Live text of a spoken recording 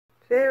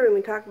Today we're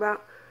going to talk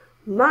about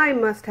my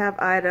must-have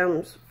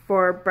items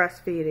for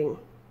breastfeeding.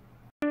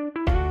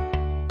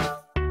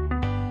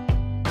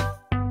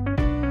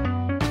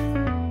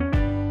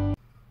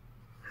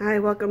 Hi,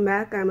 welcome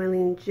back. I'm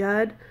Eileen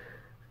Judd,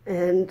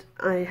 and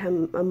I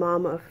am a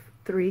mom of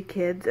 3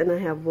 kids, and I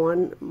have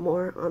 1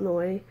 more on the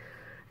way.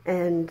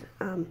 And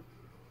I'm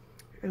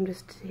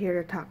just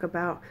here to talk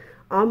about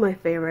all my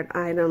favorite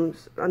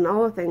items and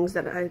all the things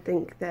that I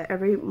think that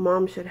every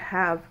mom should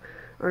have,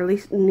 or at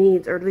least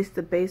needs, or at least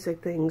the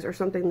basic things, or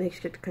something they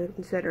should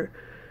consider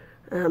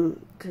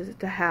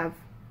to have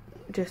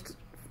just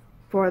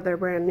for their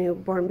brand new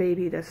born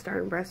baby to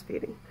start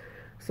breastfeeding.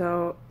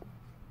 So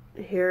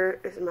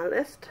here is my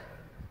list.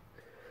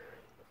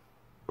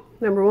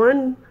 Number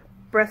 1,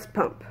 breast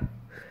pump.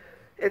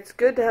 It's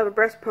good to have a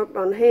breast pump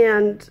on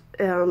hand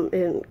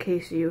in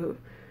case you're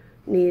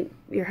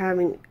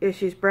having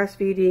issues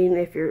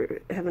breastfeeding, if you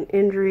have an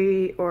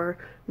injury or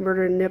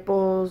murdered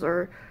nipples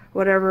or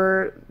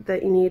whatever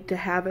that you need to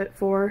have it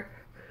for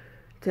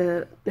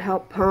to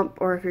help pump,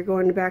 or if you're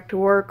going back to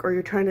work or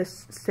you're trying to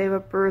save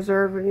up a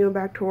reserve when you go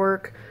back to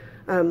work.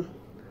 Some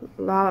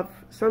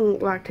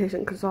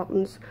lactation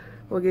consultants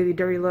will give you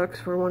dirty looks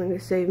for wanting to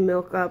save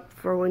milk up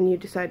for when you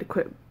decide to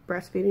quit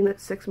breastfeeding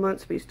at 6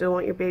 months, but you still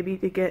want your baby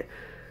to get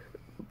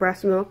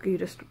breast milk. You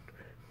just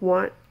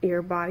want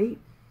your body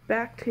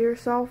back to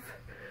yourself.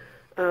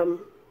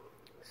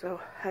 So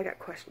I got a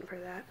question for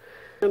that.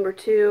 Number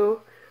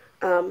 2,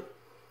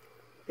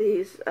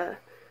 these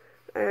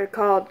are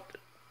called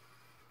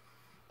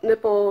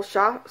nipple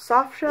soft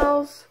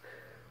shells,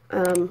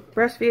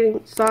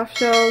 breastfeeding soft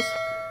shells.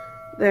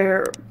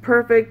 They're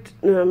perfect,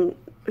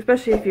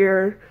 especially if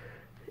your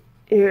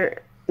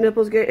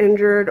nipples get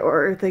injured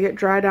or if they get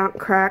dried out and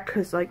cracked,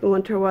 because like the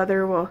winter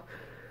weather will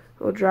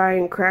dry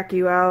and crack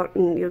you out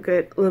and you'll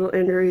get little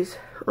injuries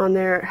on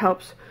there. It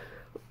helps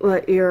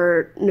let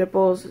your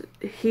nipples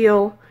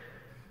heal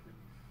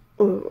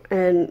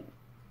and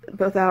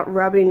without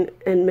rubbing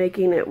and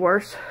making it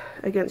worse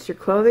against your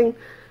clothing.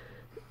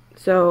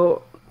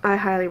 So I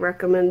highly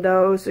recommend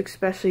those,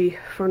 especially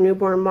for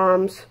newborn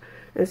moms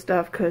and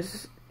stuff,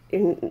 because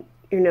your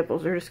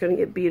nipples are just going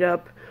to get beat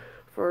up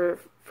for the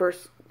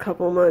first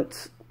couple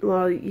months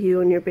while you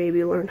and your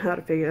baby learn how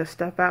to figure this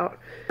stuff out.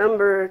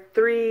 Number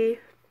 3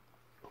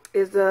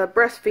 is the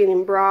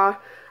breastfeeding bra.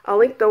 I'll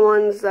link the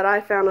ones that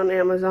I found on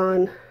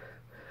Amazon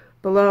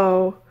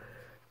below.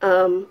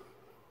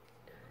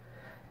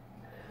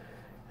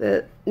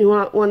 That you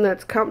want one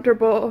that's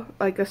comfortable,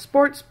 like a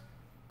sports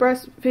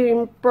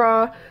breastfeeding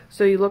bra,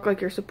 so you look like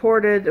you're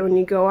supported when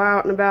you go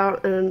out and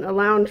about, and a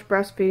lounge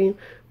breastfeeding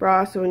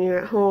bra, so when you're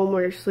at home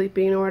or you're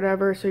sleeping or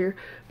whatever, so your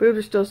boobs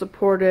are still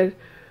supported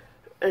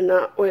and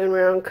not weighing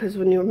around, because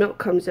when your milk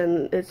comes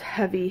in, it's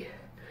heavy.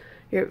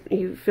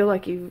 You feel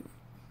like you've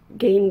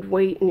gained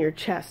weight in your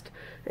chest,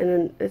 and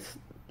then it's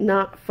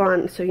not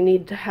fun. So you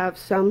need to have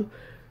some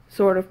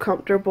sort of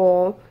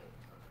comfortable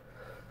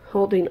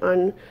holding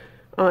on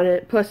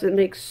it. Plus it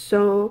makes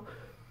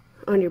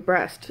on your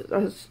breast,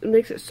 it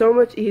makes it so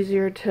much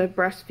easier to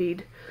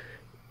breastfeed,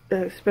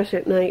 especially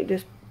at night.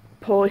 Just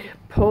pull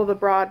the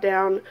bra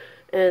down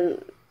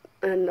and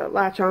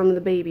latch on to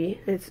the baby.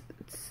 It's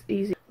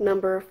easy.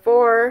 Number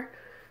 4,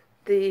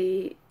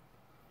 the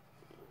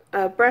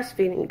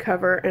breastfeeding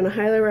cover, and I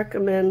highly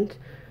recommend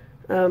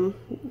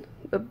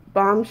the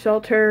bomb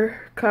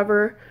shelter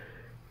cover,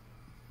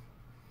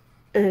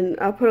 and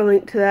I'll put a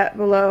link to that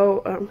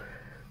below.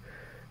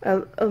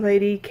 A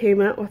lady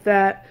came out with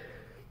that,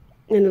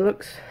 and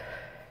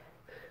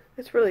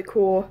it's really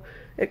cool.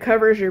 It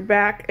covers your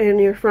back and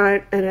your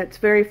front, and it's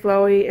very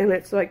flowy, and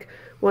it's like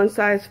one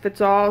size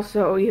fits all.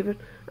 So even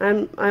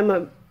I'm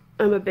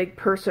a big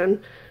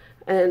person,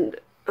 and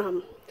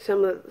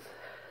some of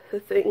the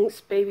things,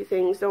 baby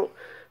things, don't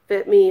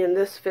fit me, and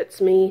this fits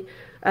me.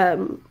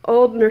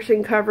 Old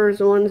nursing covers,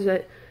 the ones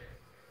that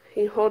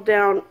you hold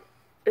down,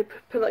 it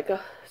put like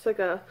it's like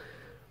a,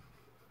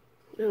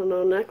 I don't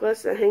know,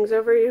 necklace that hangs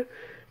over you,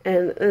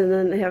 and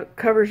then it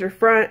covers your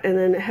front, and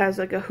then it has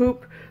like a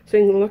hoop so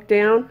you can look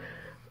down.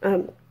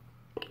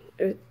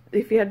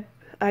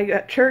 I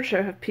got church,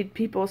 I have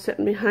people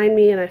sitting behind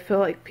me, and I feel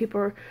like people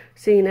are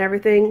seeing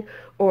everything.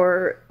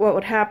 Or what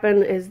would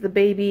happen is the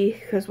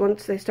baby, because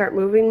once they start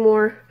moving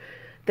more,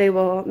 they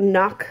will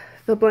knock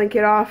the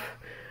blanket off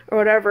or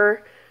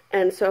whatever.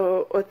 And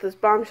so with this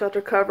bomb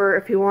shelter cover,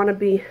 if you want to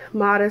be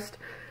modest,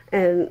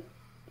 and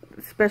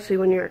especially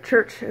when you're at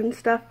church and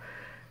stuff,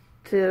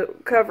 to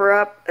cover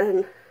up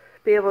and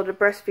be able to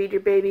breastfeed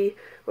your baby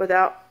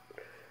without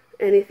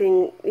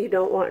anything you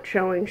don't want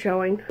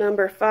showing.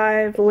 Number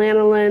 5,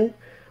 lanolin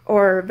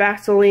or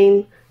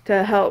Vaseline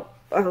to help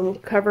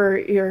cover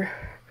your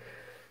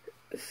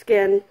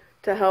skin,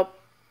 to help,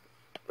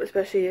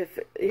 especially if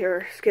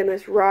your skin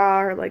is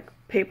raw or like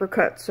paper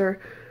cuts or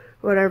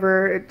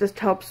whatever. It just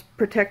helps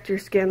protect your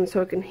skin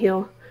so it can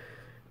heal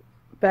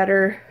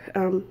better.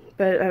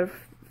 But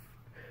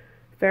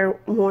fair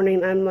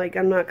warning, I'm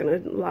not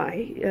gonna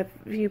lie. If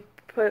you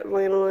put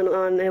lanolin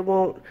on, it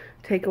won't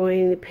take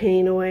away any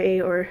pain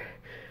away or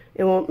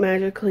It won't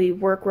magically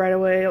work right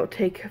away. It'll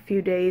take a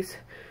few days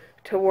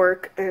to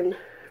work, and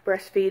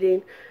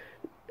breastfeeding,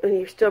 when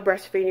you're still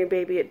breastfeeding your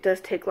baby, it does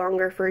take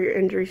longer for your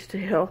injuries to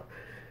heal.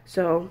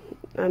 So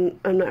I'm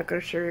not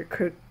going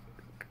to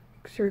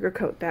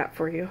sugarcoat that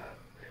for you.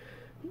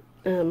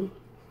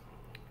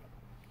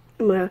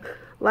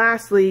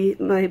 Lastly,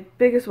 my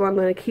biggest one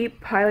that I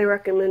keep highly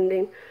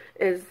recommending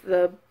is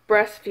the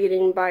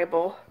Breastfeeding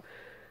Bible.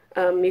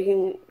 You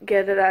can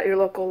get it at your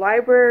local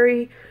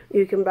library.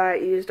 You can buy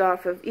it used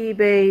off of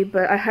eBay,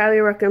 but I highly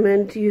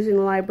recommend using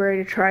the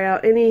library to try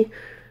out any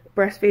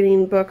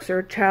breastfeeding books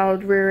or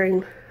child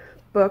rearing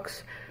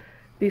books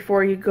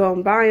before you go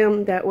and buy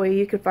them. That way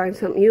you can find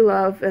something you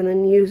love and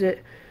then use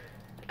it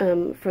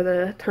for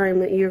the time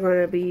that you're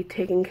going to be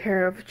taking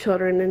care of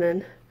children, and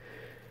then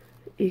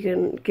you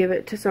can give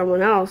it to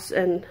someone else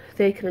and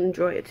they can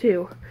enjoy it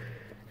too.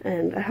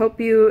 And I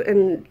hope you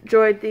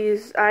enjoyed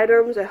these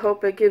items. I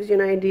hope it gives you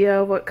an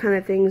idea of what kind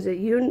of things that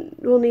you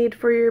will need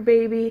for your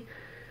baby.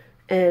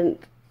 And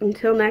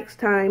until next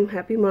time,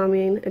 happy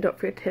momming, and don't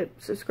forget to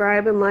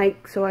subscribe and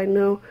like so I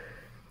know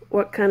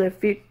what kind of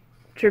future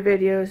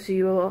videos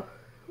you will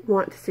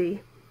want to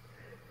see.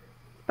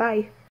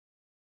 Bye.